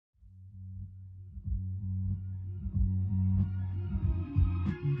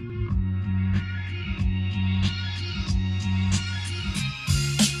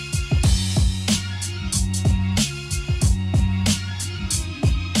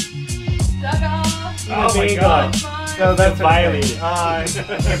Oh my god. So that's violated. I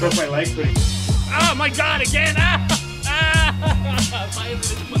broke my leg pretty. Oh my god, again! Ah! Ah!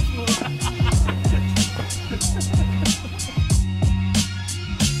 Violated once more.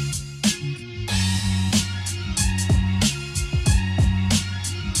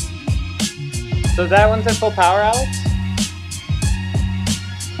 So that one's at full power, Alex?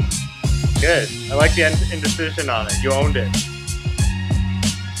 Good. I like the indecision on it. You owned it.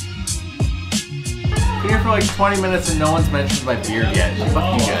 Been here for like 20 minutes and no one's mentioned my beard yet.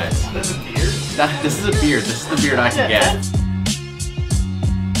 Fuck you guys. This is a beard? This is a beard. This is the beard I can get.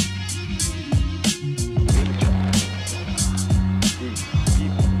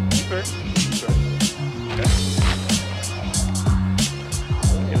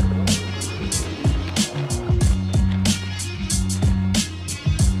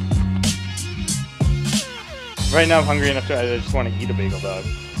 Right now I'm hungry enough to, I just want to eat a bagel, dog. 2,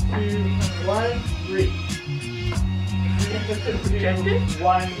 1, 3. 2,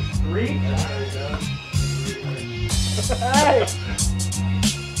 1, 3. Hey!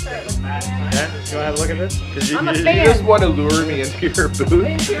 Yeah, you want to have a look at this? I'm a You fan. just want to lure me into your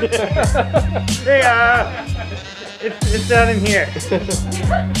booth? Hey, it's down in here. I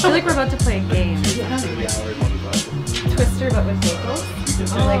feel like we're about to play a game. Twister, but with bagels.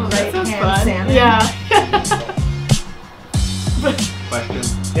 Or like right hand salmon. Yeah. Question?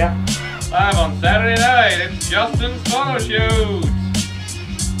 Yeah. Live on Saturday night, it's Justin's photo shoot.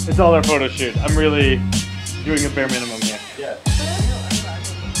 It's all our photo shoot. I'm really doing a bare minimum here. Yeah.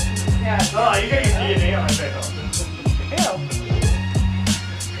 Yeah. Oh, you got your DNA on my bagel.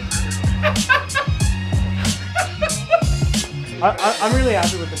 I'm really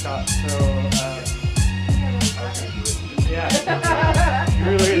happy with the shot. So, yeah. You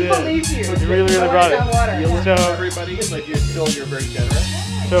really We believe you. You really brought it. So Everybody, like you're very generous.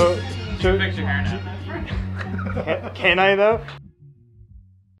 So Fix your hair now. can I though?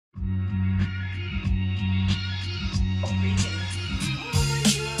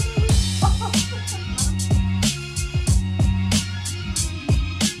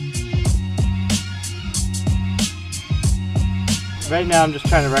 Right now I'm just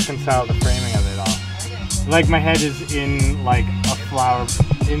trying to reconcile the framing of it all. Like my head is in like a flower,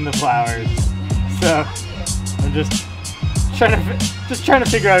 in the flowers. So I'm just trying to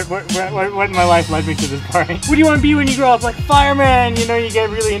figure out what in my life led me to this point. What do you want to be when you grow up? Like a fireman, you know, you get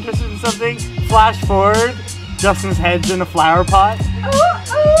really interested in something. Flash forward, Justin's head's in a flower pot.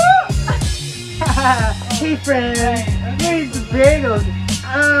 Hey friend, here's the bagels.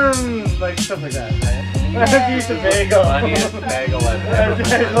 Like stuff like that, right? I love the bagel. Funniest bagel I've ever I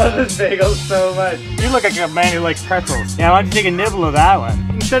had. love this bagel so much. You look like a man who likes pretzels. Yeah, why don't you take a nibble of that one?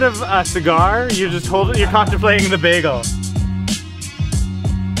 Instead of a cigar, you're contemplating the bagel.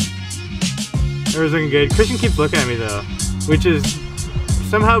 It was looking good. Christian keeps looking at me though, which is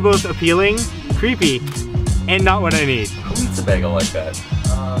somehow both appealing, creepy, and not what I need. Who eats a bagel like that?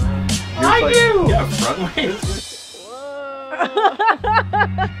 I do! Yeah, front ways.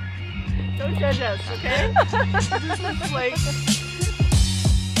 Don't judge us, okay? This is like...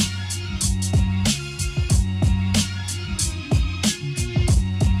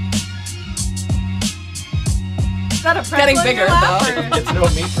 Is that a pretzel Getting in bigger, your lap, though. or It's no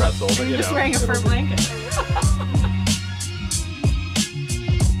meat pretzel, but are you you just know. wearing a fur blanket?